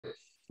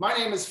My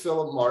name is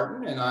Philip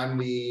Martin, and I'm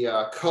the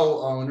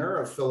co-owner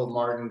of Philip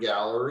Martin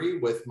Gallery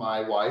with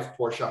my wife,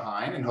 Portia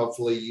Hine. And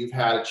hopefully you've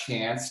had a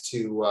chance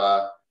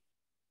to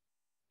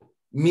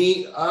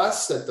meet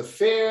us at the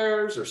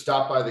fairs or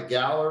stop by the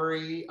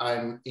gallery.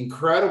 I'm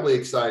incredibly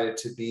excited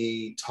to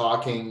be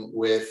talking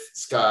with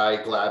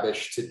Sky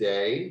Glabush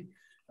today.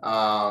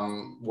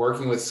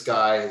 Working with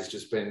Sky has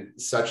just been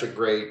such a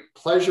great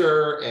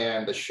pleasure,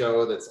 and the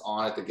show that's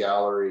on at the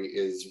gallery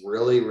is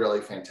really, really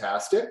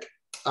fantastic.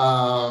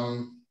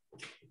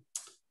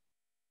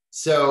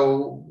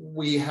 So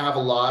we have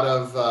a lot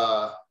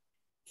of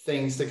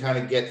things to kind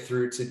of get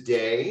through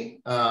today.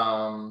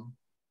 So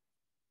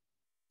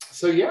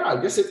yeah, I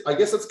guess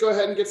let's go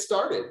ahead and get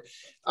started.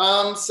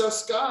 So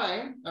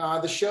Sky,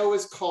 the show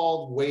is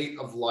called Weight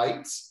of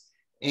Light,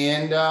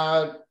 and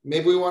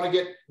maybe we want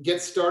to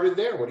get started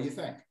there. What do you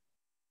think?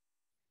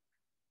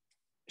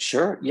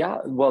 Sure. Yeah.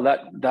 Well,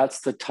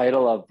 that's the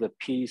title of the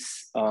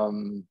piece,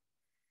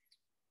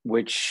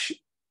 which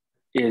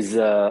is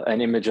an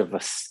image of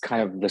a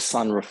kind of the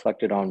sun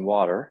reflected on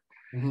water.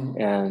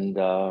 Mm-hmm.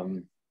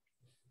 And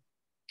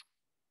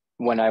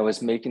when I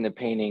was making the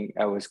painting,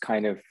 I was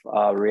kind of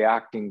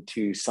reacting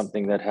to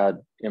something that had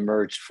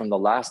emerged from the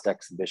last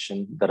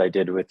exhibition that I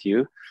did with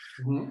you,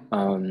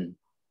 mm-hmm.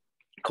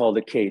 Called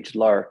The Caged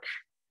Lark.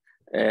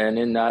 And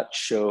in that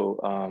show,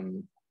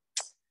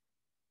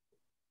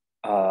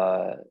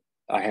 I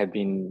had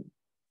been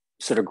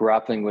sort of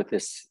grappling with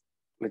this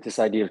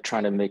idea of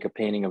trying to make a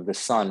painting of the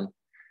sun.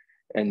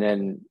 And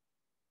then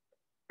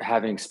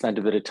having spent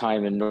a bit of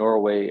time in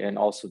Norway and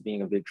also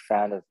being a big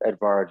fan of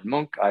Edvard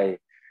Munch, I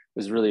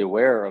was really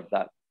aware of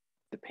the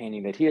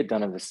painting that he had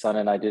done of the sun,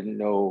 and I didn't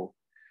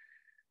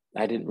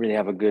really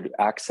have a good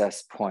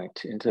access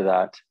point into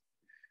that.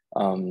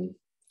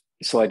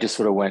 So I just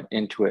sort of went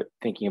into it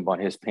thinking about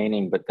his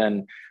painting. But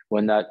then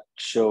when that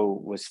show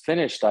was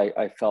finished,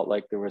 I felt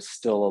like there was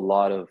still a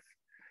lot of,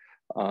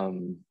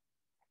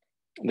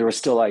 there were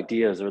still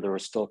ideas, or there were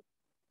still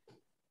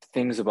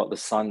things about the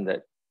sun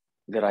that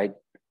I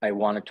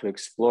wanted to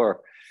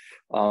explore.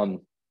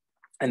 And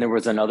there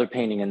was another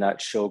painting in that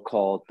show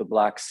called The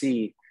Black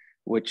Sea,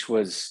 which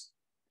was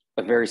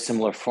a very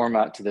similar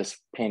format to this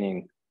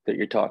painting that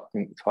you're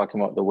talking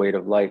about, The Weight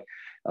of Light.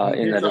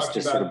 In that it's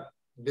just sort of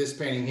this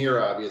painting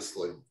here,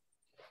 obviously.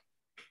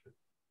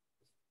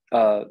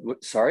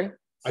 Sorry?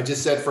 I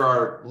just said for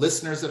our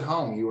listeners at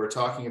home, you were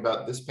talking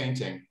about this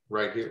painting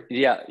right here.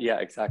 Yeah,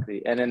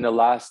 exactly. And in the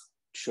last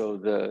show,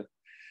 the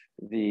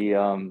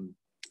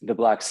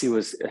Black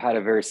Sea had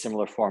a very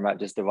similar format,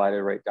 just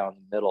divided right down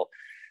the middle.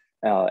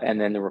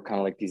 And then there were kind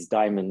of like these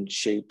diamond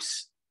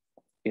shapes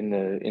in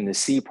the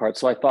sea part.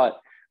 So I thought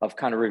of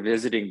kind of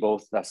revisiting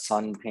both the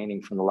sun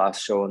painting from the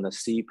last show and the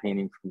sea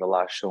painting from the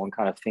last show, and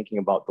kind of thinking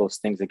about those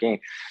things again.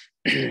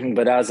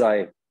 But as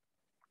I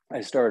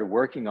started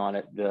working on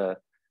it, the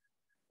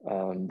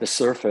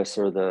surface,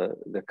 or the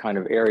kind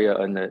of area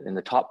in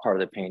the top part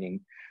of the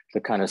painting, the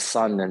kind of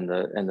sun and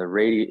the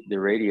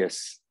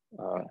radius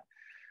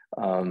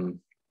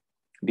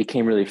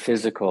became really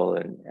physical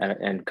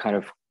and kind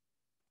of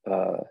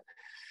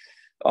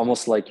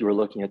almost like you were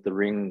looking at the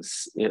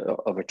rings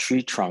of a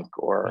tree trunk,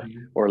 or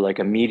like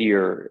a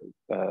meteor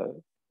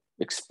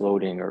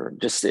exploding, or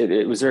just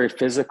it was very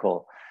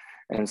physical.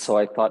 And so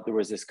I thought there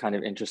was this kind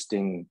of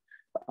interesting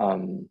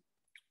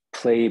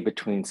play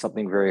between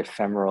something very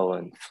ephemeral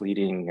and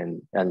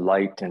fleeting and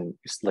light, and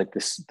just like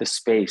the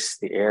space,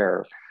 the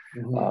air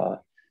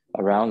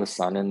around the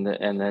sun, and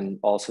then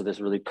also this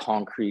really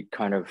concrete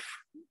kind of,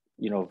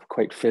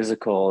 quite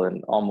physical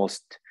and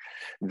almost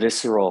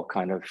visceral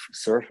kind of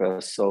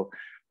surface. So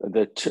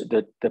the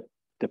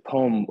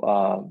poem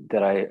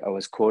that I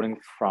was quoting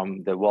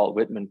from, the Walt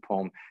Whitman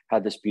poem,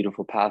 had this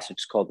beautiful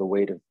passage called "The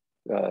Weight of."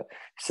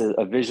 So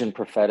a vision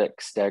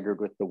prophetic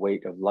staggered with the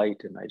weight of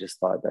light, and I just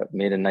thought that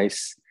made it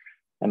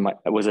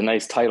was a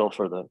nice title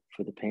for the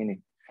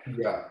painting.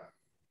 Yeah.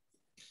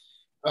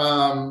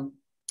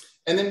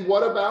 And then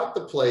what about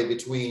the play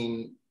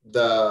between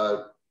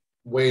the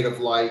Weight of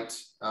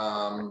Light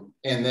and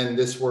then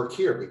this work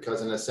here?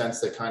 Because in a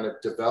sense, they kind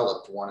of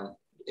developed one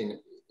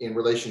in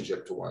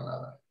relationship to one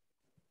another.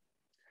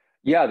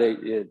 Yeah, they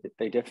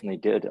definitely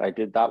did. I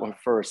did that one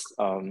first.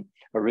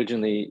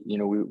 Originally,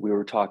 we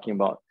were talking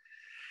about,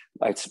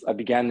 I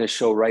began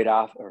this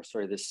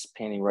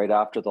painting right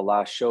after the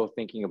last show,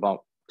 thinking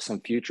about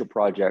some future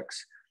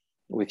projects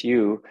with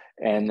you.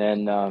 And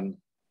then,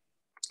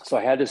 so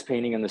I had this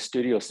painting in the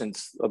studio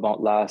since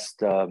about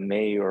last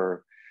May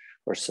or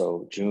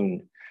so,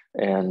 June.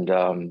 And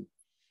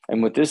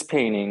with this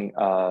painting,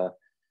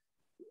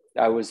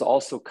 I was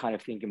also kind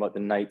of thinking about the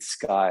night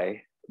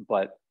sky,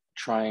 but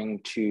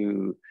trying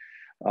to,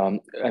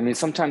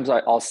 sometimes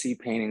I'll see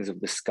paintings of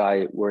the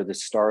sky where the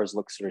stars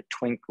look sort of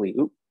twinkly.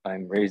 Oop,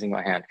 I'm raising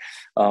my hand.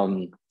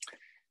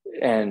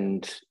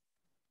 And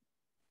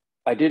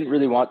I didn't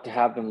really want to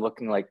have them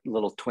looking like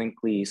little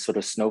twinkly sort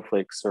of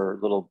snowflakes or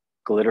little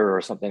glitter or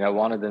something. I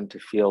wanted them to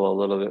feel a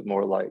little bit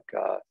more like,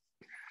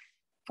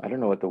 I don't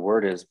know what the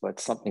word is, but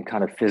something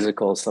kind of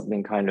physical,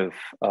 something kind of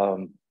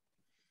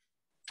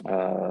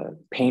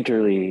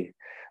painterly.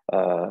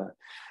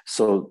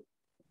 So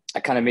I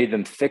kind of made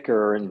them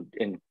thicker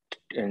and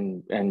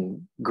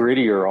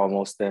grittier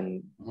almost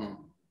than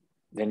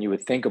you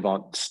would think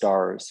about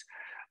stars.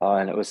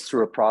 And it was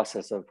through a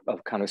process of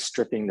kind of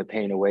stripping the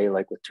paint away,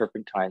 like with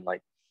turpentine,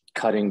 like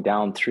cutting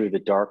down through the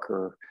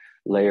darker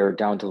layer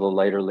down to the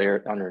lighter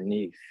layer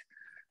underneath.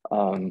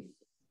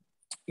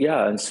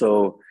 Yeah, and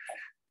so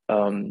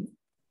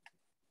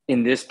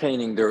in this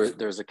painting,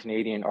 there's a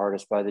Canadian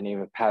artist by the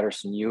name of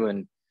Patterson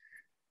Ewan,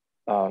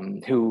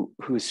 who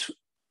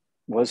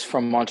was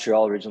from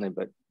Montreal originally,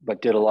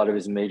 but did a lot of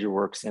his major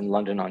works in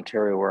London,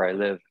 Ontario, where I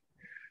live.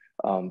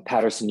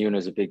 Patterson Ewan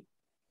is a big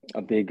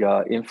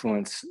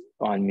influence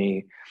on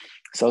me.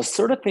 So I was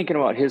sort of thinking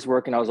about his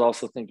work, and I was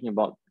also thinking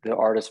about the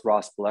artist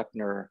Ross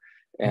Bleckner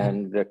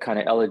and the kind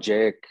of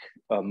elegiac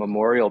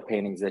memorial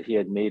paintings that he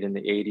had made in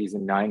the 80s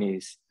and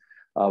 90s,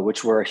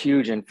 which were a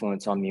huge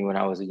influence on me when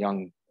I was a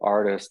young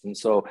artist. And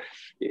so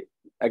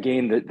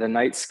again, the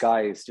night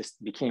skies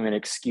just became an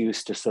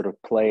excuse to sort of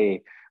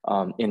play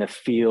in a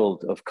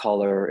field of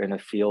color, in a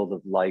field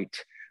of light,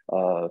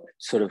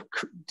 sort of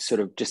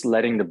just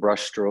letting the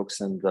brush strokes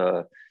and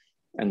the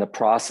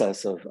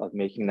process of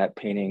making that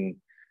painting,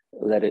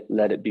 let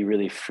it be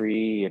really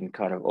free and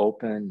kind of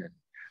open.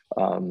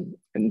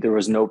 And there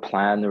was no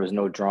plan, there was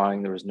no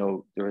drawing, there was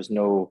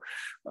no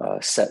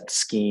set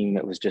scheme.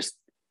 It was just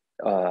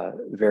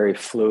very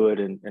fluid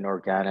and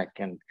organic.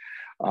 And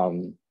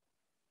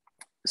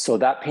so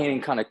that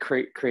painting kind of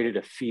created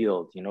a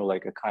field,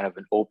 like a kind of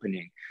an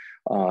opening.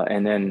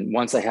 And then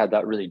once I had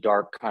that really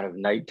dark kind of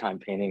nighttime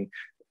painting,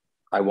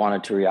 I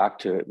wanted to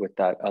react to it with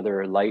that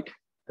other light,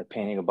 the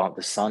painting about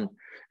the sun,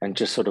 and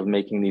just sort of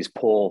making these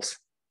poles.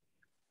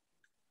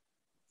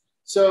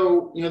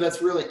 So,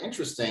 that's really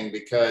interesting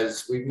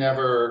because we've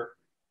never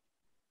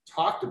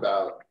talked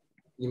about,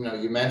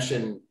 you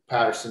mentioned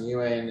Patterson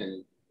Ewan,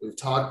 and we've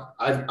talked,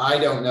 I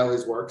don't know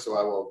his work, so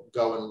I will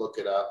go and look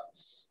it up.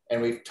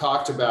 And we've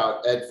talked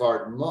about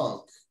Edvard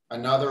Munch.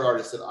 Another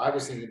artist that I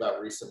was thinking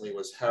about recently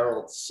was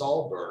Harald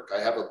Solberg. I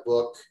have a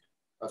book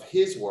of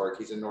his work.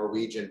 He's a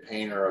Norwegian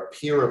painter, a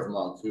peer of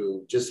Munch,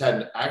 who just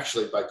had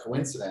actually by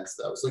coincidence,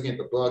 I was looking at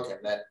the book, and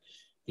then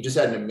he just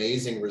had an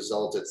amazing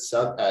result at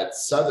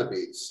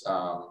Sotheby's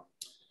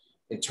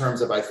in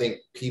terms of, I think,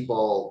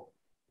 people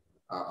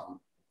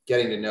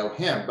getting to know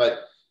him.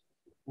 But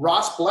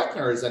Ross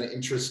Bleckner is an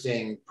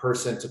interesting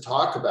person to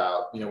talk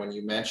about. When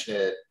you mention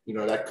it,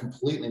 that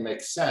completely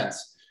makes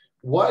sense.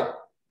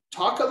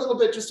 Talk a little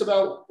bit just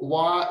about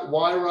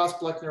why Ross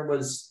Bleckner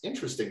was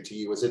interesting to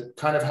you. Is it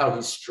kind of how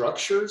he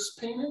structures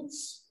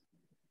paintings?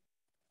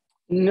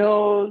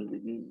 No,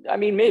 I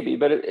mean, maybe,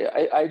 but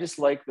I just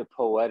like the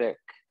poetic,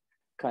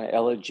 kind of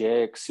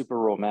elegiac, super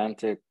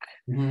romantic.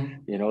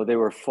 Mm-hmm. They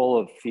were full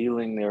of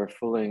feeling. They were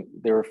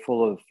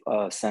full of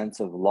a sense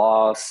of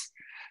loss,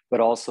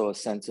 but also a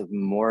sense of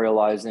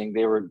memorializing.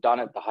 They were done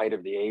at the height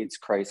of the AIDS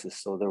crisis,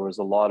 so there was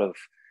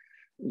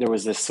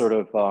this sort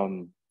of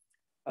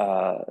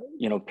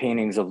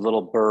paintings of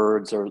little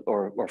birds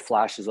or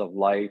flashes of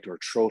light or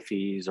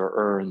trophies or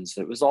urns.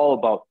 It was all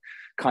about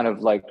kind of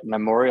like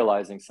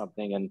memorializing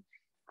something. And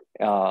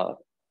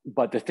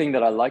but the thing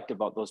that I liked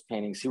about those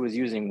paintings, he was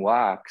using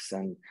wax,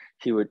 and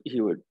he would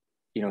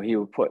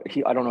put,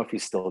 I don't know if he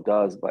still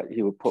does, but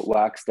he would put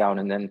wax down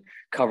and then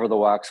cover the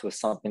wax with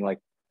something like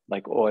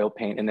oil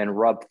paint and then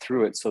rub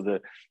through it. So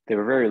they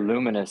were very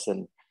luminous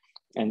and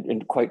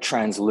quite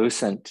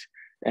translucent.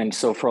 And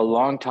so for a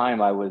long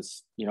time, I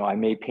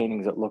made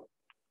paintings that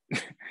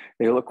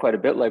they look quite a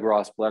bit like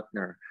Ross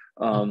Bleckner.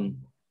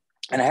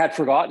 And I had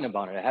forgotten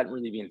about it. I hadn't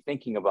really been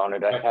thinking about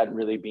it.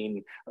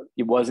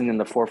 It wasn't in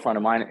the forefront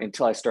of mind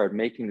until I started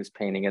making this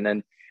painting.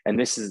 And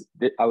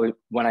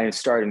when I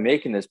started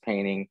making this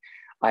painting,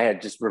 I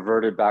had just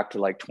reverted back to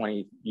like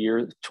 25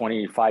 years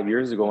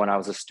ago when I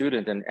was a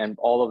student, and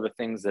all of the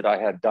things that I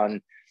had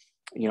done,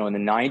 in the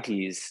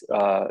 90s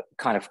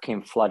kind of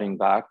came flooding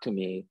back to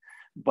me.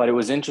 But it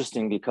was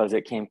interesting because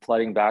it came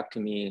flooding back to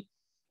me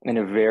in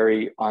a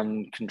very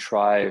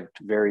uncontrived,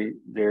 very,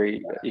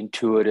 very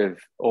intuitive,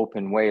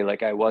 open way.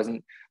 Like I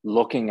wasn't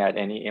looking at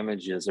any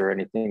images or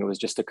anything. It was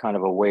just a kind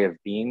of a way of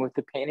being with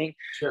the painting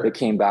that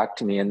came back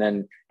to me. And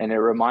it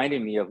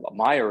reminded me of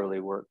my early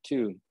work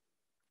too,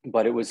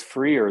 but it was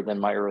freer than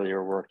my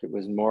earlier work. It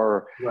was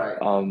more,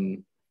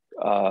 the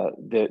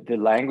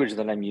language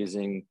that I'm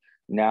using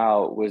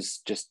now was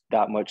just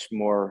that much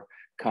more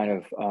kind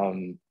of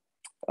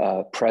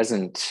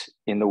present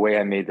in the way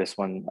I made this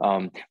one.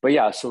 But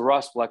yeah, so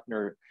Ross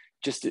Bleckner,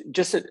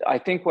 I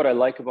think what I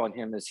like about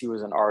him is he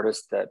was an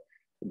artist that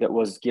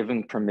was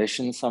given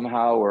permission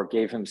somehow, or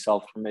gave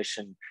himself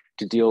permission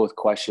to deal with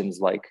questions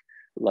like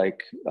life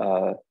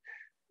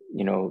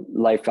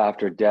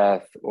after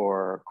death,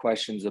 or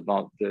questions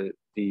about the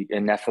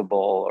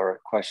ineffable,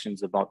 or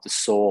questions about the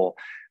soul.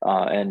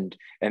 And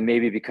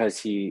maybe because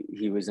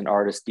he was an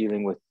artist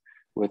dealing with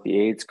the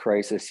AIDS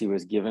crisis, he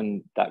was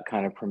given that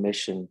kind of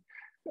permission.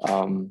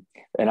 And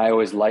I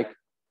always liked,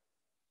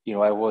 I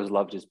always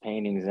loved his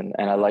paintings, and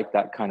I like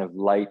that kind of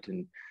light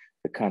and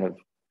the kind of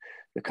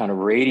the kind of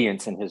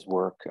radiance in his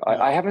work.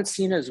 Yeah. I haven't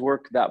seen his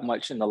work that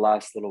much in the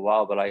last little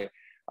while, but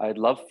I'd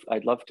love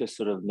to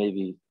sort of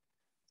maybe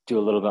do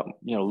a little bit,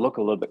 look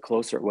a little bit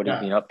closer at what he's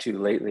been up to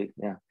lately.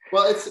 Yeah.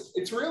 Well,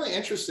 it's really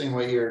interesting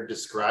what you're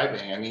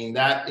describing. I mean,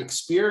 that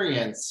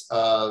experience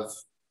of,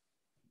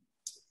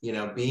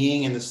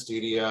 being in the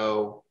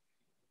studio,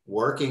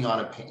 working on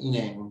a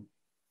painting,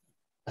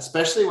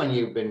 especially when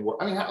you've been,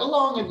 how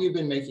long have you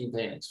been making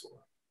paintings for?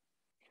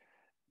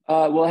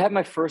 Well, I had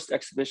my first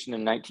exhibition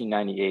in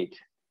 1998.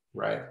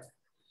 Right.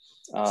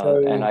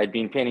 And I'd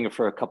been painting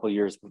for a couple of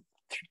years,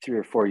 3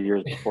 or 4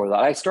 years before that.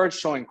 I started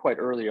showing quite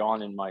early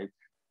on in my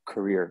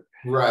career.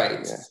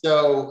 Right. Yeah.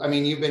 So,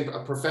 you've been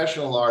a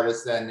professional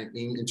artist then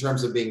in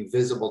terms of being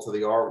visible to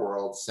the art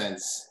world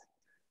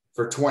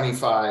for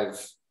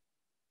 25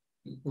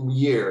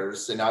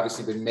 years, and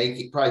obviously been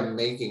probably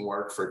making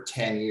work for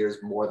 10 years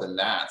more than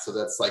that. So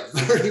that's like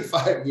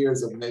 35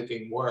 years of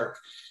making work.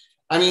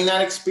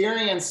 That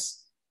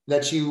experience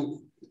that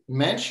you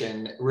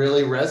mentioned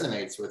really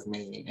resonates with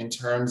me in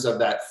terms of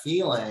that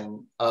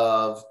feeling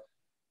of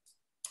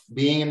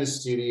being in the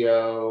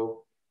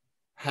studio,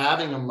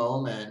 having a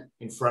moment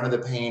in front of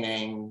the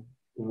painting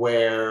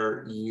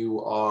where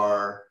you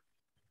are,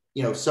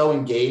 so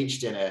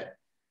engaged in it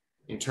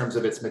in terms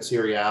of its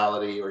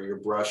materiality or your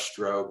brush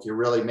stroke. You're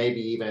really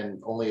maybe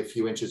even only a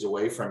few inches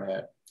away from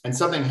it. And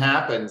something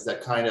happens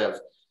that kind of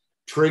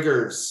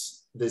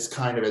triggers this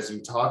kind of, as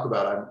you talk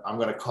about, I'm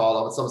going to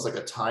call it, it's almost like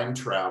a time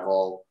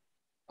travel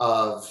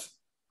of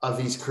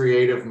these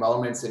creative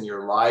moments in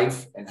your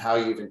life and how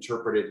you've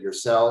interpreted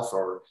yourself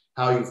or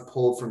how you've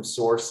pulled from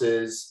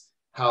sources,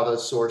 how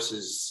those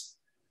sources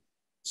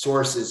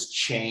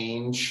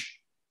change.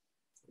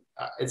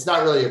 It's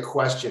not really a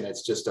question.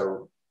 It's just a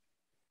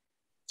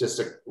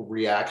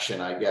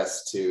reaction, I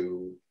guess,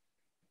 to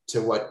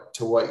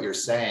what you're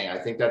saying. I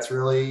think that's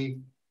really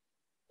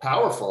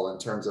powerful in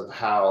terms of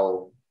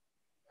how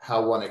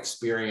one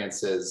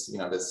experiences,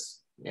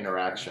 this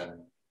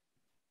interaction.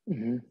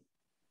 Mm-hmm.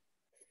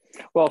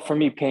 Well, for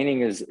me,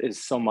 painting is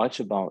so much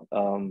about,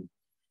 I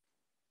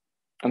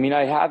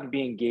have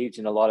been engaged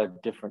in a lot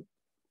of different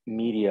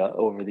media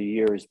over the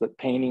years, but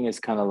painting is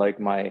kind of like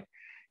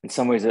in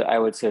some ways, I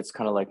would say it's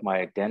kind of like my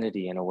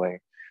identity in a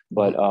way.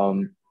 But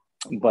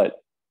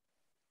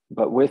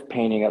with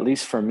painting, at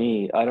least for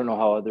me, I don't know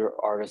how other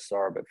artists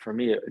are, but for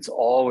me, it's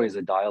always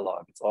a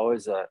dialogue. It's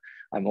always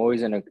I'm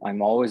always in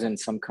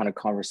some kind of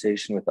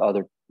conversation with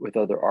other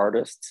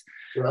artists,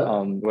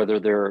 right. Whether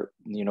they're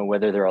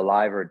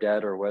alive or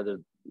dead, or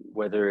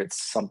whether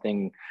it's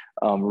something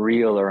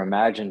real or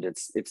imagined.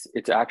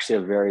 It's actually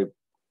a very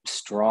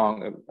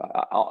strong.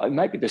 It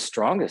might be the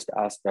strongest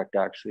aspect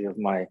actually of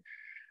my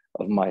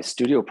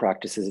studio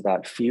practice, is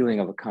that feeling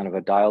of a kind of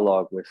a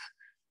dialogue with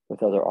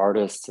other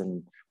artists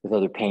and with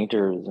other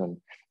painters,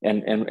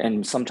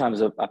 and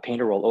sometimes a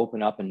painter will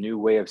open up a new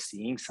way of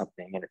seeing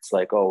something, and it's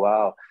like, oh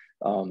wow,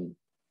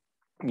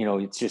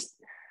 it's just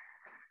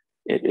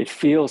it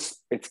feels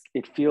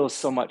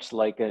so much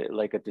like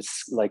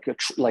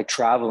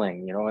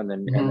traveling, and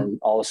then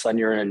all of a sudden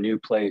you're in a new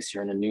place,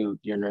 you're in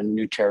a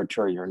new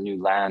territory, you're in a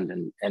new land,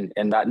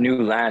 and that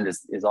new land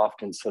is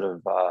often sort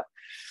of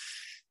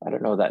I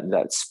don't know,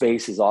 that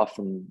space is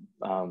often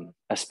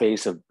a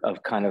space of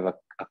kind of a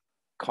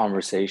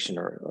conversation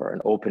or an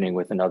opening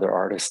with another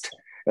artist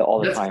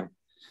all the time.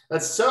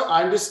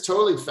 I'm just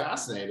totally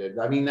fascinated.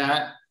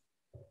 That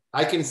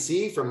I can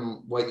see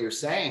from what you're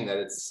saying that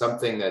it's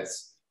something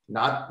that's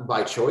not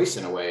by choice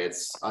in a way.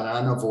 It's an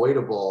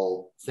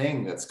unavoidable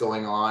thing that's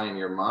going on in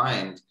your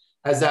mind.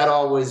 Has that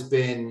always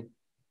been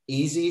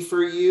easy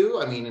for you?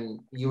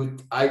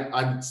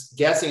 I'm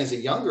guessing as a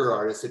younger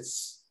artist,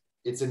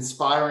 it's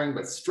inspiring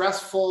but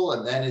stressful.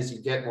 And then as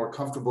you get more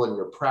comfortable in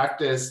your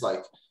practice,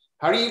 like,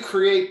 how do you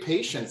create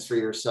patience for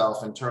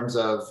yourself in terms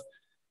of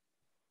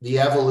the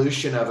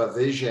evolution of a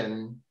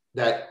vision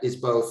that is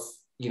both,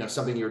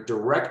 something you're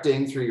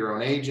directing through your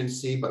own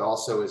agency, but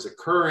also is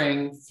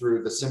occurring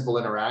through the simple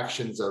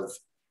interactions of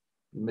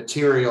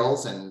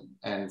materials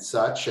and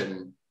such,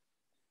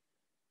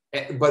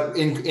 but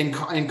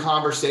in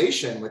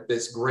conversation with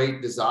this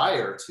great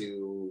desire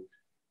to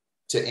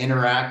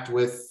interact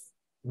with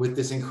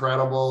this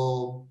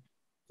incredible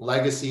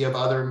legacy of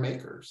other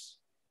makers?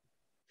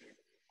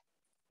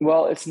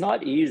 Well, it's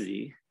not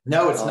easy.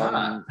 No, it's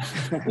not.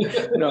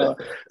 No,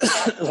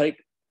 like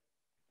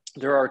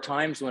there are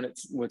times when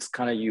it's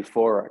kind of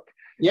euphoric.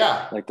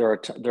 Yeah. Like there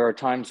are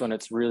times when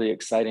it's really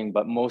exciting,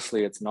 but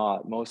mostly it's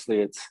not.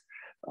 Mostly it's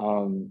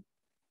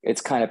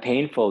kind of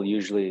painful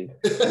usually.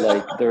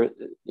 Like there's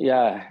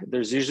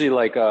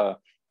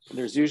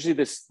usually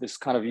this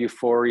kind of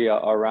euphoria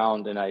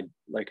around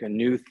like a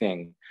new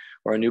thing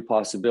or a new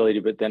possibility.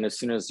 But then as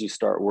soon as you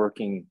start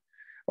working,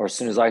 or as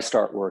soon as I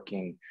start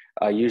working,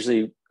 I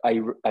usually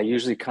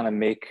kind of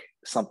make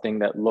something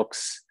that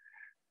looks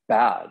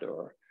bad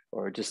or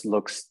just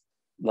looks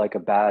like a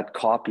bad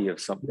copy of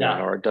something,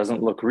 or it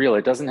doesn't look real.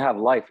 It doesn't have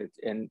life.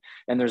 And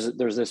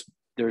there's this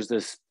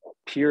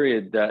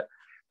period that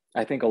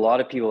I think a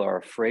lot of people are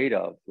afraid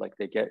of. Like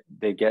they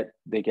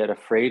get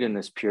afraid in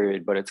this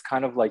period, but it's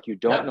kind of like you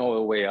don't know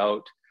a way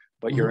out,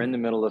 but you're in the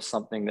middle of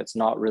something that's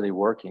not really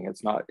working.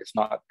 It's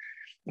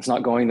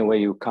not going the way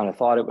you kind of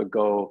thought it would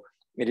go.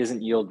 It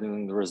isn't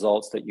yielding the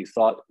results that you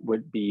thought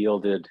would be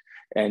yielded,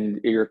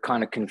 and you're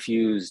kind of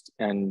confused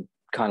and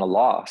kind of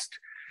lost.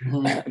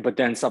 But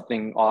then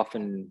something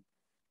often,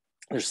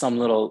 there's some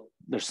little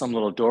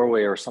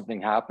doorway or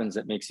something happens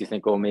that makes you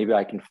think, oh, maybe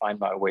I can find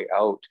my way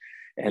out.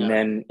 And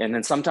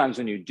then sometimes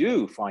when you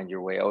do find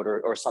your way out,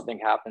 or something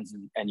happens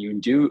and you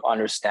do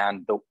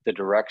understand the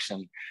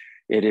direction,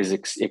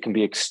 it can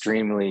be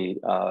extremely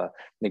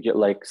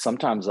like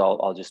sometimes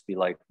I'll just be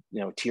like,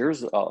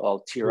 tears,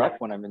 I'll tear up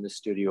when I'm in the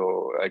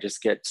studio. I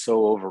just get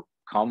so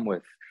overcome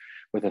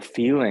with a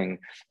feeling.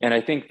 And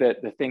I think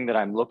that the thing that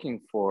I'm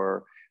looking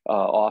for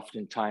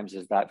oftentimes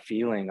is that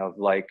feeling of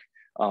like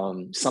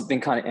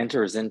something kind of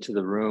enters into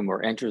the room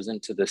or enters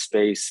into the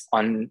space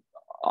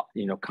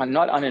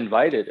not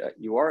uninvited.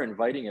 You are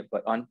inviting it,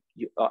 but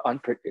you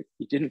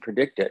didn't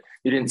predict it.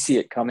 You didn't see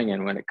it coming,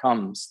 and when it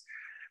comes,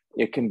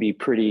 it can be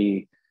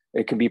pretty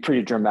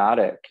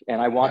dramatic.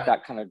 And I want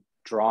that kind of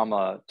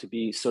drama to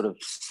be sort of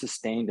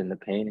sustained in the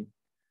painting.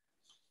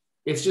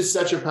 It's just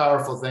such a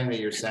powerful thing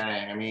that you're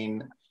saying. I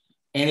mean,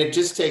 and it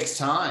just takes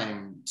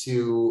time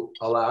to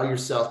allow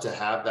yourself to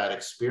have that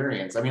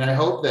experience. I mean, I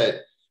hope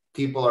that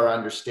people are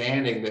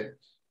understanding that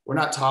we're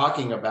not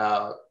talking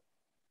about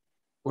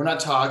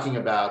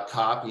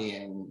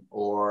copying,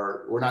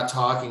 or we're not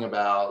talking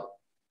about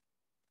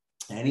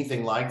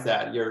anything like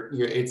that.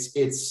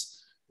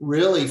 It's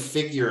really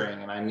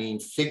figuring, and I mean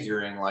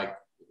figuring, like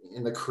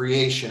in the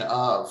creation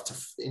of,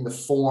 in the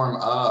form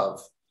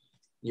of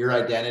your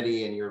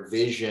identity and your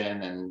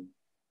vision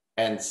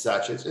and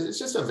such. It's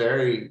just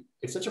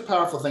it's such a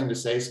powerful thing to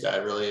say, Sky.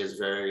 It really is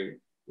very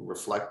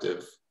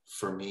reflective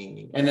for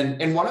me.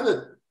 And one of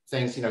the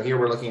things, here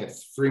we're looking at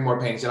 3 more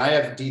paintings, and I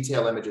have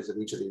detailed images of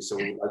each of these, so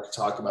we'd like to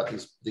talk about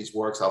these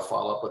works. I'll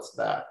follow up with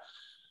that.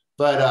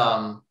 But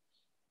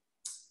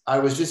I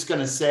was just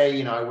going to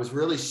say, I was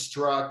really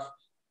struck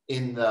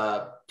in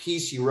the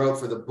piece you wrote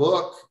for the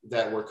book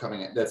that we're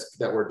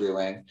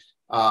doing.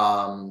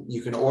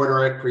 You can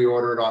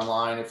pre-order it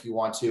online if you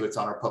want to. It's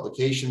on our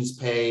publications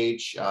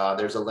page.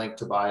 There's a link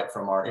to buy it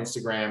from our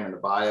Instagram and the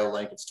bio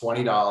link. It's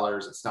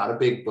 $20. It's not a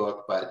big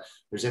book, but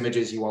there's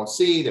images you won't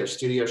see. There's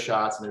studio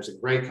shots, and there's a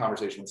great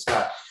conversation with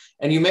Scott.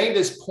 And you made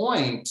this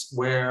point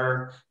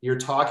where you're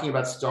talking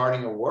about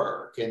starting a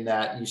work, and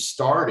that you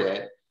start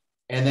it,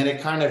 and then I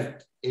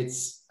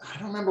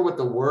don't remember what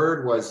the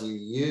word was you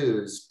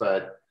used,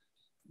 but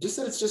just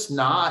that it's just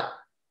not,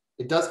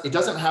 it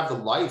doesn't have the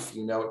life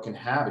it can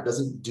have. It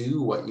doesn't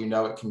do what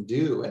it can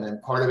do. And then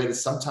part of it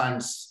is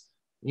sometimes,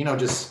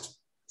 just,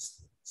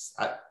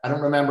 I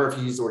don't remember if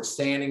you used the word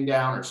sanding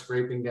down or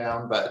scraping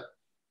down, but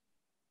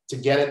to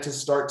get it to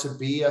start to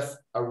be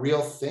a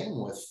real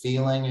thing with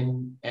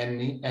feeling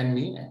and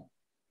meaning.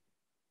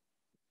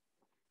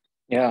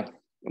 Yeah,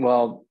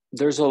 well,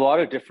 there's a lot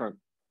of different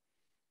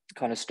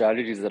kind of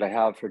strategies that I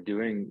have for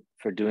doing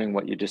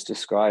what you just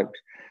described.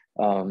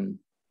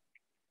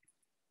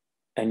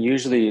 And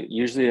usually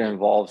it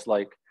involves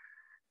like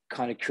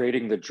kind of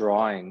creating the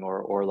drawing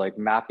or like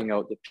mapping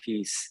out the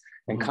piece.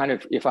 And kind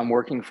of, if I'm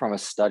working from a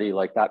study,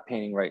 like that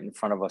painting right in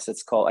front of us,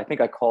 I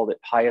think I called it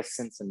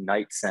Hyacinths and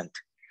Night Scent.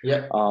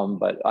 Yeah.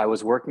 But I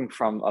was working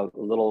from a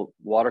little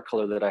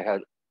watercolor that I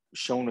had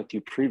shown with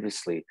you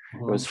previously.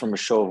 It was from a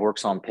show of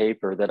works on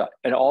paper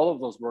and all of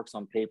those works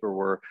on paper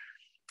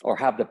or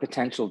have the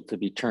potential to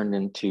be turned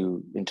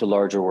into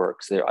larger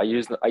works. I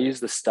use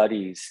the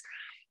studies.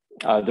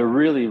 They're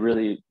really,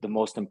 really the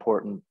most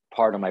important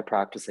part of my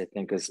practice, I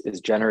think,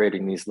 is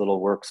generating these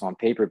little works on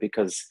paper,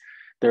 because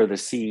they're the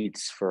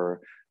seeds for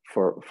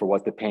what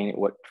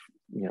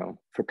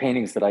for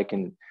paintings that I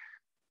can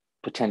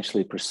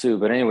potentially pursue.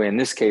 But anyway, in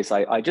this case,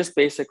 I just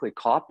basically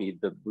copied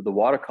the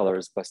watercolor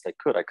as best I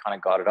could. I kind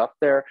of got it up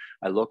there.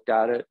 I looked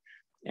at it,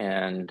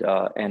 and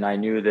I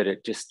knew that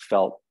it just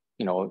felt,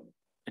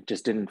 it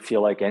just didn't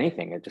feel like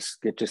anything.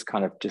 It just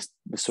kind of just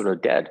was sort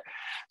of dead.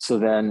 So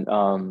then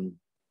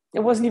it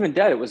wasn't even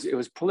dead. It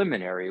was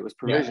preliminary. It was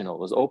provisional. Yeah.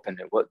 It was open.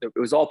 It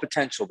was all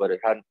potential, but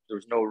there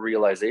was no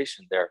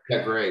realization there.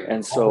 Yeah, great.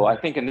 And so I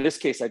think in this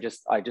case, I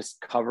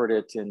just covered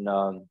it in.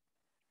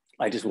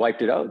 I just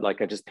wiped it out. Like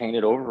I just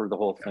painted over the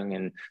whole thing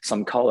in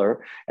some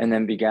color, and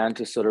then began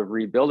to sort of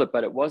rebuild it.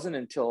 But it wasn't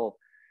until,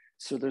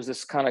 so there's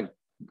this kind of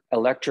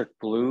electric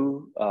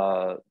blue,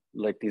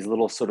 like these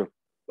little sort of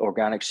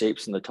organic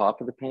shapes in the top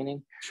of the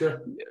painting.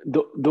 Sure.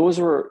 Those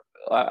were,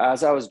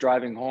 as I was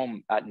driving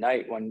home at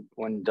night, one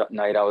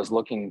night I was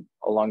looking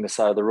along the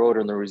side of the road,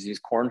 and there was these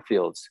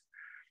cornfields.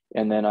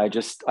 And then I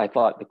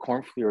thought the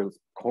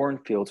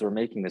cornfields were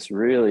making this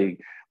really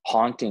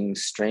haunting,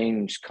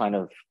 strange kind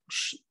of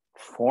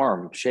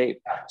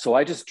shape. So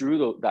I just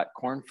drew that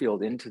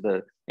cornfield into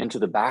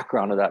the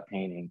background of that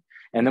painting.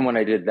 And then when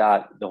I did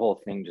that, the whole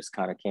thing just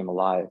kind of came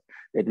alive.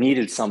 It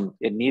needed some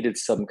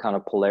kind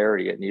of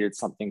polarity. It needed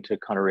something to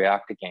kind of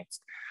react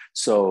against.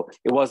 So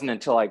it wasn't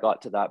until I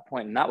got to that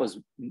point, and that was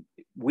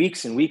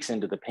weeks and weeks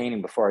into the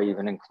painting before I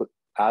even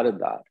added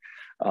that.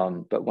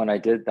 But when I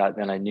did that,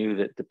 then I knew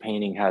that the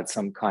painting had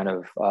some kind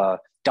of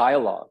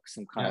dialogue,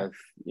 some kind of,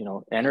 you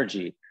know,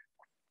 energy.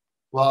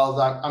 Well,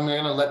 I'm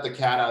going to let the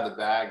cat out of the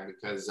bag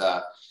because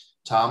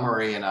Tom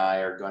Marie and I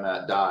are going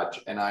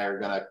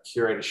to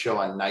curate a show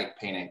on night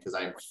painting because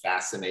I'm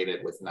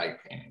fascinated with night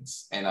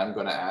paintings, and I'm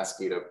going to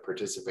ask you to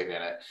participate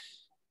in it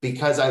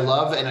because I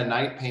love in a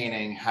night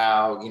painting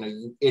how, you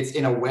know, it's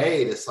in a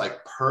way this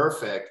like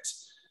perfect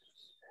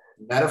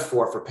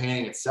metaphor for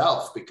painting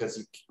itself, because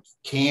you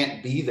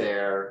can't be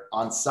there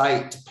on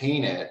site to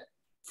paint it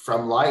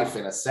from life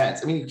in a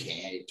sense. I mean,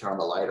 you turn on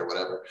the light or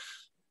whatever,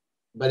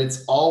 but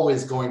it's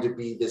always going to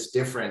be this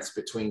difference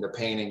between the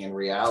painting and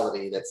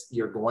reality that's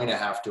you're going to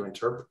have to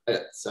interpret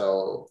it.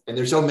 So, and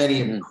there's so many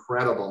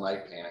incredible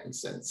night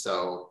paintings. And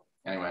so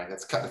anyway,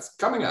 it's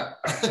coming up.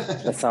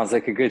 That sounds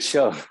like a good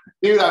show.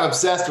 Dude, I'm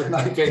obsessed with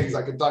night paintings.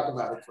 I could talk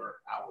about it for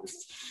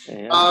hours.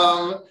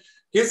 Yeah.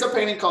 Here's a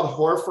painting called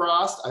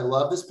Hoarfrost. I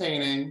love this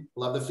painting.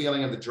 Love the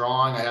feeling of the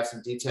drawing. I have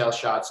some detail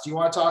shots. Do you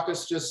want to talk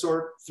us just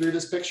sort through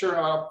this picture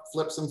and I'll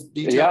flip some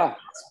detail? Yeah.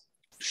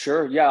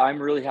 Sure. Yeah,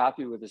 I'm really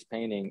happy with this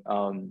painting.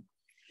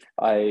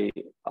 I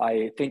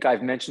think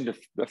I've mentioned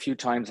a few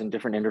times in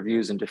different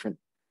interviews and different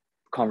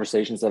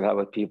conversations I've had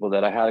with people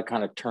that I had a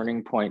kind of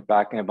turning point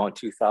back in about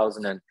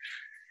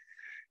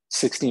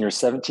 2016 or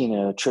 17 in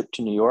a trip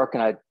to New York,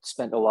 and I've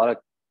spent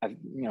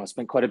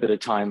quite a bit of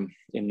time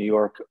in New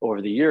York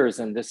over the years,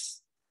 and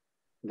this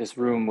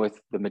room with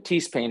the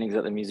Matisse paintings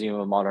at the Museum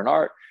of Modern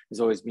Art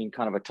has always been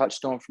kind of a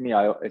touchstone for me.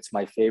 It's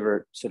my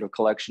favorite sort of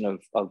collection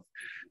of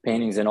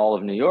paintings in all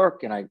of New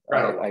York, and I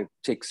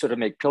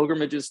make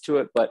pilgrimages to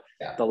it. But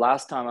the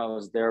last time I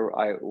was there,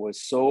 I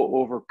was so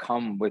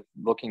overcome with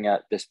looking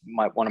at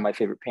one of my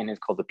favorite paintings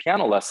called The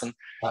Piano Lesson,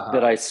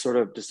 that I sort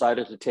of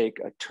decided to take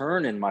a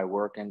turn in my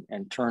work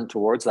and turn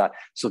towards that.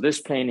 So this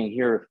painting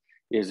here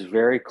is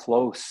very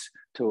close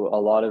to a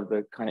lot of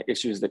the kind of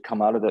issues that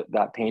come out of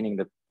that painting,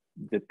 the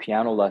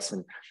Piano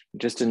Lesson,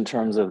 just in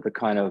terms of the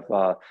kind of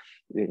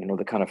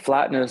the kind of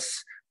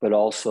flatness, but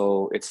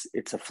also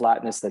it's a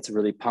flatness that's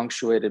really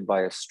punctuated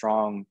by a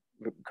strong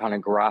kind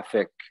of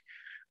graphic,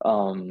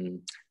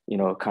 kind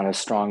of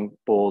strong,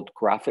 bold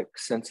graphic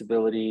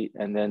sensibility.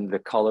 And then the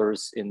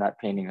colors in that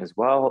painting as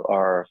well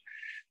are,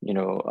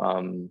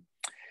 the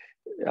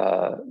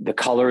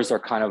colors are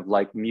kind of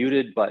like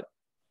muted, but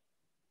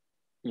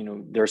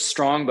they're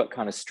strong but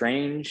kind of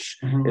strange.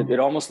 It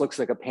almost looks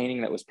like a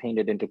painting that was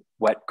painted into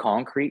wet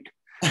concrete.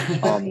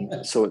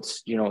 So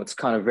it's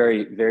kind of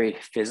very, very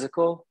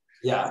physical.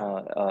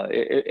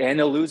 And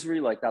illusory,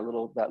 like that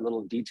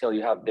little detail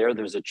you have there.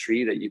 There's a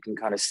tree that you can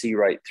kind of see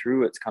right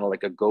through. It's kind of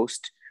like a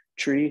ghost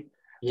tree.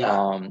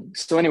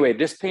 So anyway,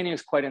 this painting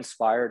is quite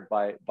inspired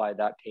by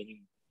that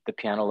painting, The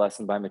Piano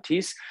Lesson by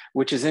Matisse,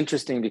 which is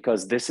interesting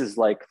because this is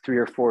like 3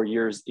 or 4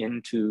 years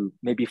into,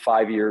 maybe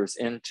 5 years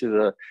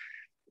into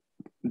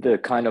the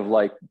kind of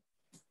like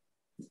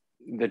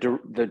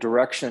the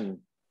direction,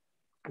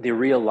 the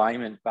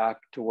realignment back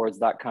towards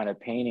that kind of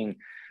painting.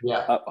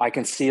 I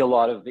can see a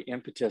lot of the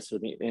impetus or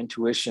the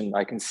intuition.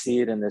 I can see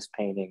it in this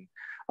painting.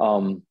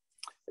 So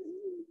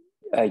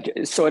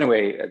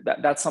anyway,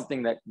 that's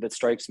something that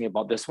strikes me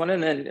about this one.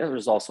 And then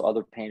there's also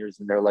other painters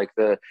in there, like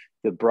the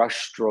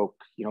brush stroke,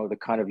 the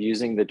kind of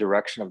using the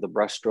direction of the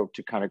brush stroke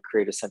to kind of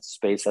create a sense of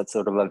space. That's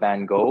sort of a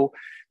Van Gogh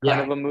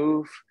kind of a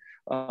move.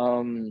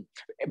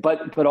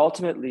 But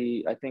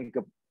ultimately, I think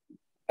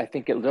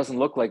it doesn't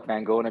look like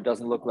Van Gogh and it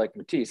doesn't look like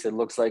Matisse. It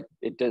looks like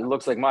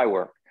my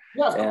work.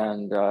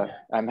 And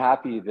I'm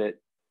happy that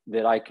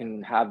I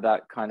can have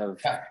that kind of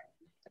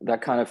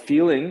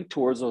feeling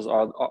towards those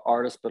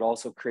artists, but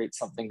also create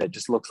something that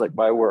just looks like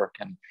my work.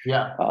 And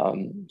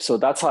so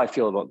that's how I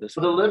feel about this.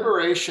 The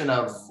liberation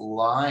of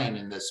line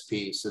in this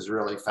piece is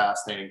really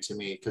fascinating to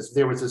me, because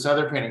there was this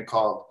other painting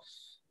called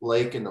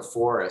Lake in the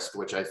Forest,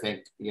 which I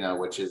think,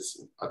 which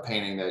is a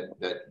painting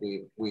that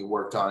we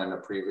worked on in a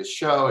previous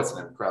show. It's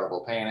an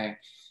incredible painting.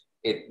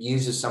 It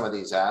uses some of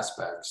these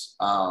aspects,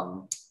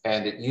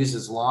 and it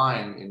uses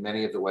line in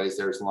many of the ways.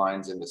 There's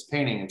lines in this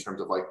painting in terms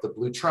of like the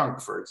blue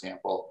trunk, for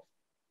example.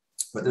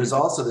 But there's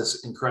also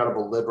this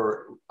incredible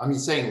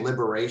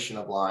liberation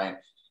of line.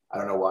 I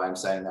don't know why I'm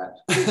saying that.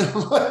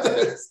 But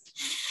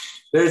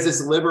there's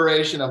this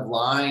liberation of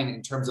line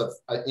in terms of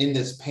in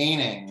this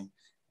painting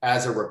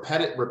as a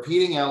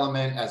repeating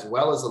element as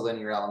well as a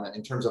linear element,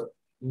 in terms of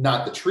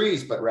not the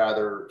trees, but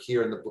rather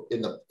here in the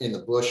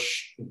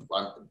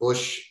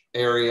bush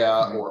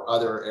area or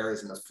other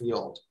areas in the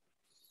field.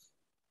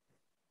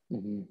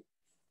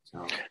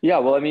 So. Yeah,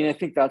 well, I mean, I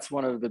think that's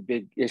one of the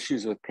big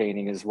issues with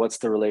painting is what's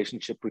the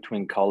relationship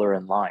between color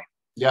and line.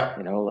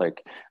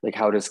 Like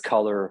how does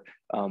color,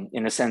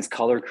 in a sense,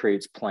 color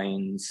creates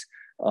planes,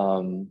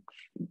 and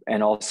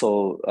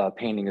also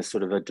painting is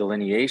sort of a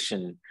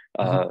delineation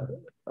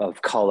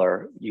of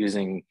color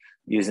using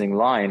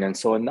line. And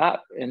so in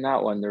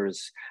that one,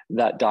 there's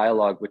that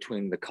dialogue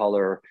between the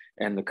color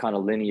and the kind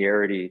of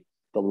linearity,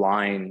 the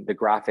line, the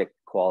graphic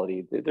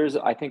quality.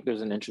 I think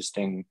there's an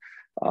interesting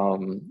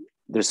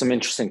there's some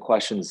interesting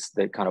questions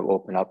that kind of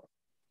open up.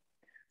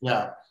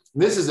 Yeah,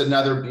 this is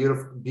another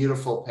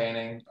beautiful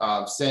painting,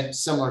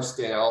 similar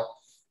scale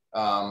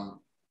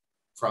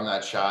from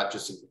that shot.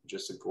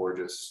 Just a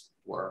gorgeous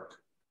work.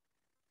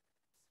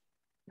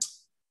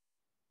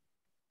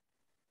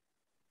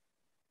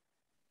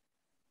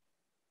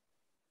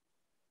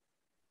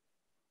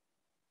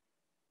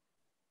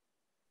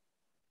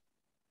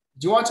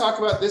 Do you want to talk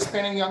about this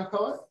painting, Young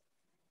Poet?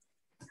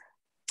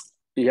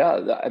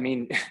 Yeah, I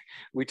mean,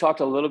 we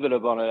talked a little bit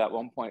about it at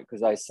one point,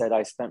 because I said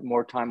I spent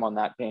more time on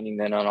that painting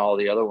than on all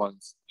the other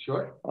ones.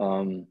 Sure.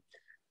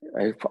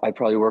 I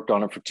probably worked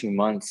on it for 2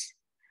 months,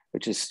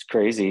 which is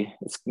crazy.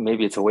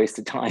 Maybe it's a waste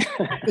of time,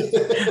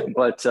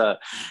 but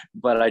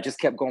I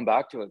just kept going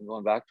back to it and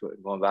going back to it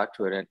and going back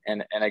to it.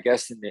 And I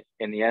guess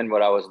in the end,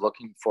 what I was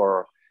looking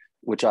for,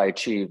 which I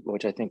achieved,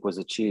 which I think was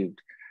achieved,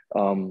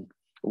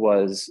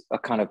 was a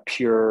kind of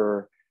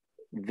pure,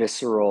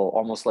 visceral,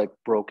 almost like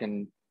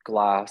broken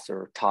glass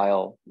or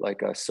tile,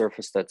 like a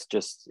surface that's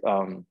just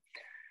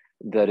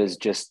that is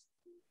just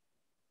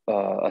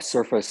a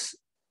surface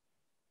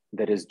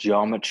that is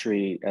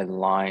geometry and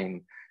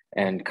line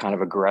and kind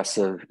of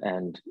aggressive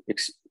and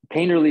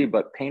painterly,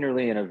 but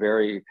painterly in a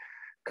very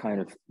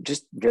kind of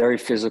just very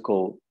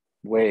physical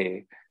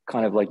way,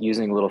 kind of like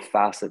using little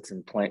facets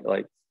and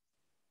like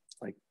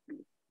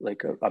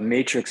a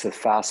matrix of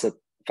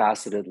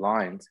faceted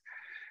lines.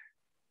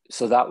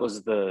 So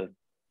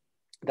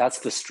that's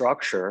the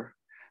structure.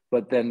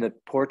 But then the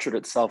portrait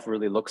itself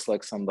really looks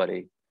like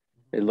somebody.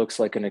 It looks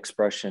like an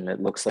expression. It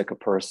looks like a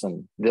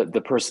person. The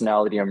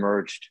personality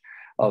emerged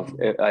of,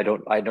 I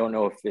don't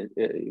know if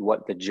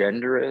what the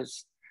gender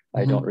is.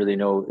 I don't really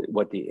know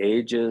what the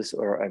age is,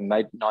 or I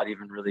might not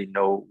even really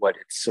know what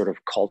its sort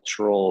of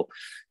cultural,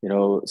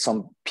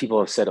 some people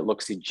have said it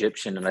looks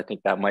Egyptian, and I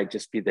think that might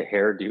just be the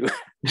hairdo,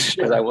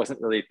 because I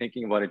wasn't really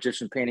thinking about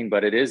Egyptian painting,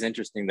 but it is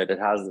interesting that it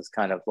has this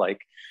kind of like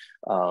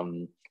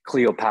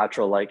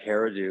Cleopatra-like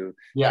hairdo.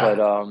 Yeah.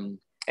 But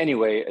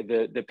anyway,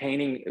 the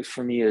painting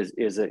for me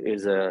is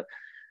a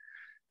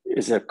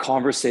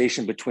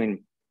conversation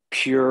between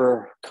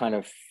pure kind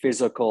of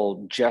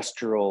physical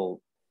gestural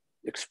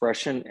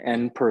expression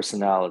and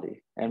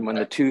personality, and when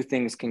the two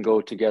things can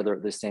go together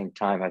at the same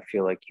time, I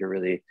feel like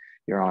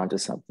you're onto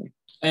something.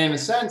 And in a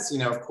sense,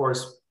 of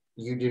course,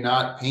 you do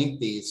not paint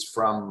these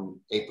from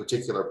a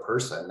particular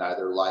person,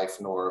 neither life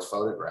nor a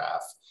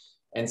photograph.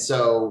 And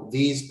so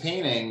these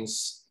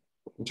paintings,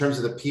 in terms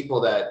of the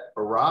people that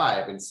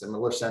arrive, in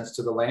similar sense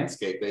to the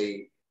landscape,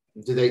 you're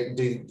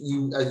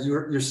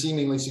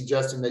seemingly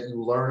suggesting that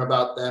you learn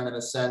about them in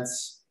a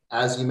sense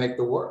as you make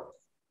the work.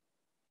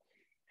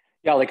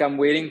 Yeah, like I'm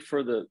waiting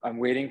for the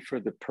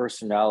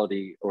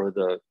personality, or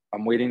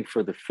I'm waiting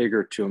for the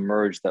figure to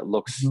emerge that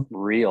looks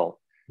real.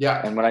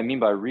 Yeah. And what I mean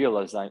by real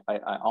is I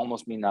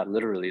almost mean that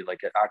literally,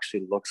 like it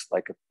actually looks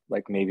like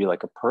maybe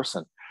like a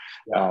person.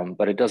 Yeah.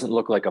 But it doesn't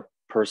look like a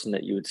person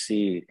that you would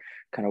see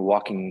kind of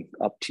walking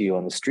up to you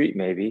on the street,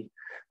 maybe.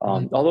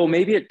 Although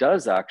maybe it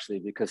does actually,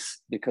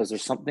 because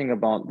there's something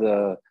about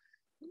the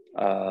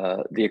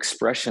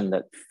expression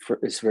that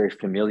is very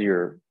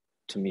familiar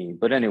to me.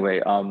 But anyway,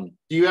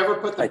 do you ever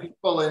put the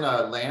people in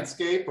a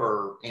landscape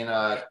or in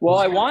a? Well,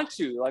 I want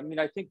to. I mean,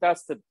 I think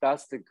that's the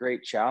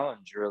great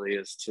challenge, really,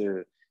 is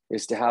to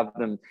have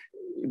them.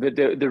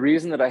 The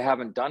reason that I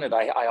haven't done it,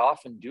 I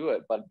often do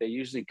it, but they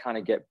usually kind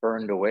of get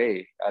burned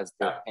away as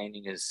the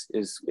painting is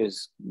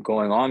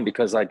going on,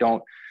 because I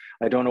don't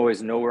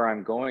always know where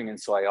I'm going, and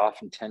so I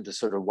often tend to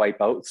sort of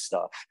wipe out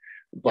stuff.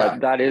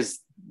 But that is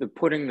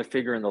putting the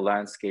figure in the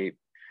landscape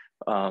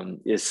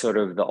is sort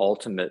of the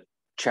ultimate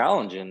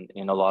challenge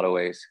in a lot of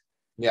ways.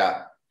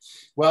 Yeah.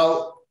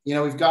 Well,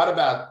 we've got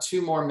about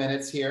 2 more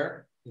minutes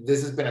here.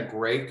 This has been a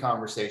great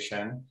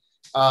conversation.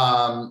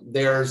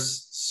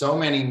 There's so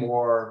many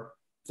more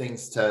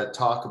things to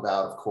talk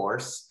about, of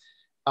course.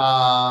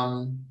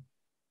 The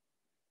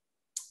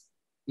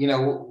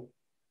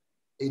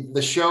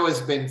show has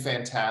been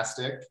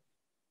fantastic.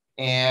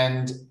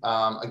 And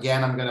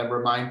again, I'm going to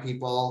remind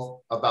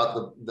people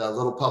about the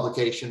little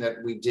publication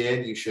that we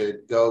did. You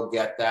should go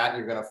get that.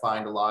 You're going to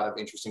find a lot of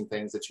interesting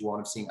things that you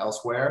won't have seen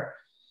elsewhere.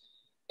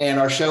 And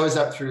our show is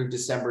up through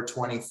December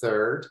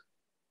 23rd.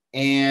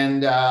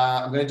 And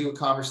I'm going to do a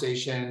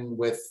conversation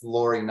with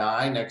Lori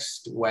Nye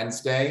next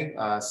Wednesday,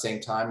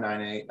 same time,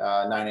 9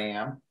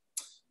 a.m.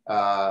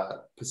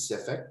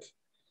 Pacific.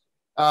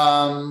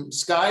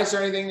 Sky, is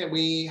there anything that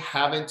we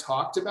haven't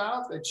talked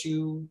about that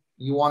you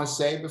want to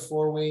say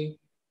before we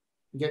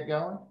get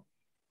going?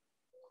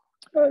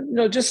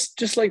 No,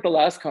 just like the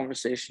last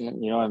conversation,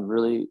 I'm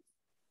really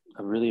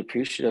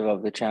appreciative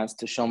of the chance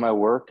to show my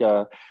work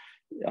in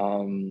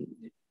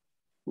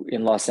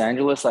Los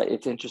Angeles.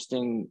 It's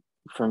interesting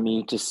for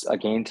me to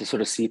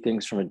sort of see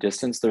things from a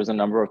distance. There's a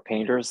number of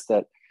painters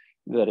that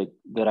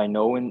I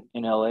know in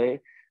LA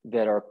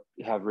that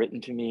have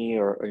written to me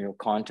or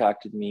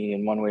contacted me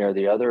in one way or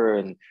the other,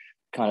 and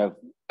kind of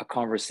a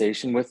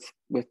conversation with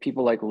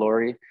people like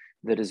Lori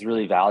that is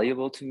really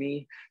valuable to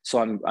me. So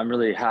I'm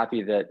really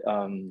happy that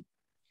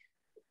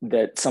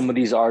that some of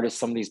these artists,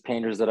 some of these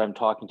painters that I'm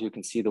talking to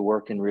can see the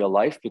work in real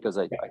life, because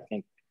I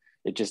think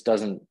it just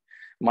doesn't,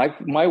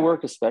 my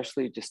work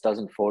especially just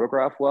doesn't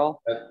photograph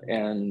well.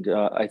 And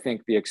I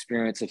think the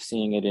experience of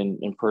seeing it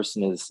in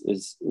person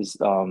is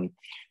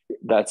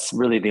that's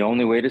really the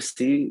only way to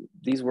see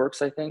these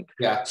works, I think.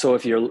 Yeah. So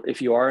if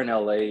you are in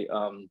LA,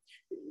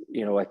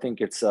 you know, I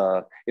think it's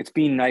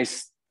been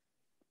nice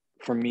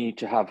for me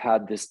to have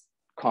had this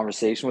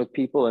conversation with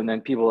people, and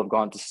then people have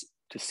gone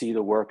to see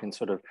the work and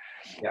sort of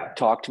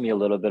talk to me a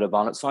little bit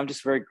about it. So I'm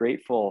just very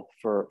grateful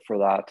for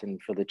that, and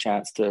for the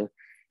chance to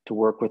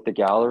work with the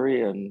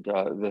gallery, and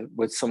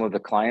with some of the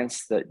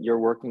clients that you're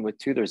working with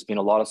too. There's been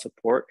a lot of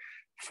support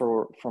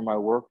for my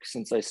work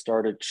since I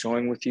started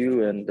showing with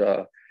you, and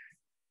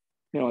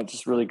you know, it's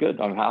just really good.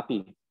 I'm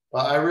happy.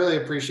 Well, I really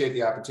appreciate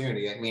the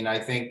opportunity. I mean, I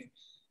think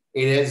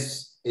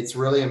it's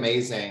really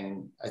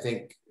amazing. I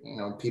think, you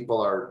know,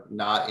 people are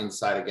not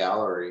inside a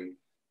gallery,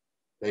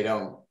 they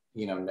don't,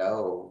 you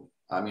know.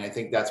 I mean, I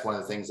think that's one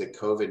of the things that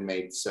COVID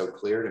made so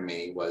clear to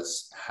me,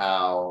 was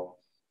how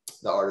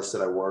the artists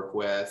that I work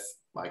with,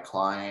 my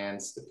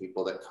clients, the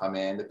people that come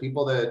in, the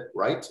people that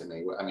write to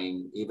me. I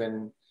mean,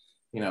 even,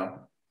 you know,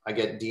 I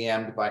get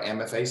DM'd by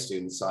MFA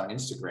students on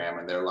Instagram,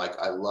 and they're like,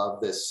 I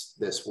love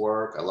this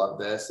work. I love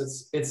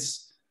this.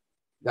 It's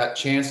that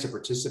chance to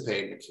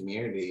participate in a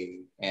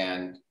community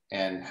and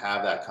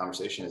have that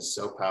conversation is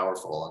so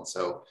powerful. And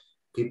so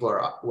people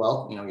are,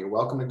 well, you know, you're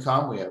welcome to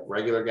come. We have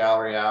regular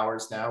gallery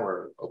hours now.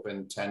 We're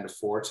open 10 to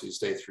 4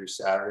 Tuesday through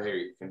Saturday, or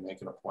you can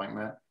make an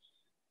appointment.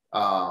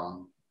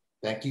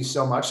 Thank you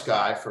so much,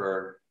 Sky,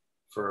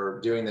 for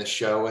doing this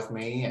show with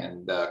me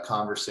and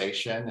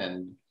conversation,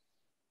 and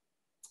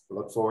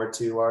look forward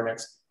to our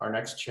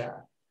next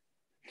chat.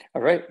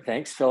 All right.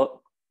 Thanks, Philip.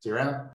 See you around.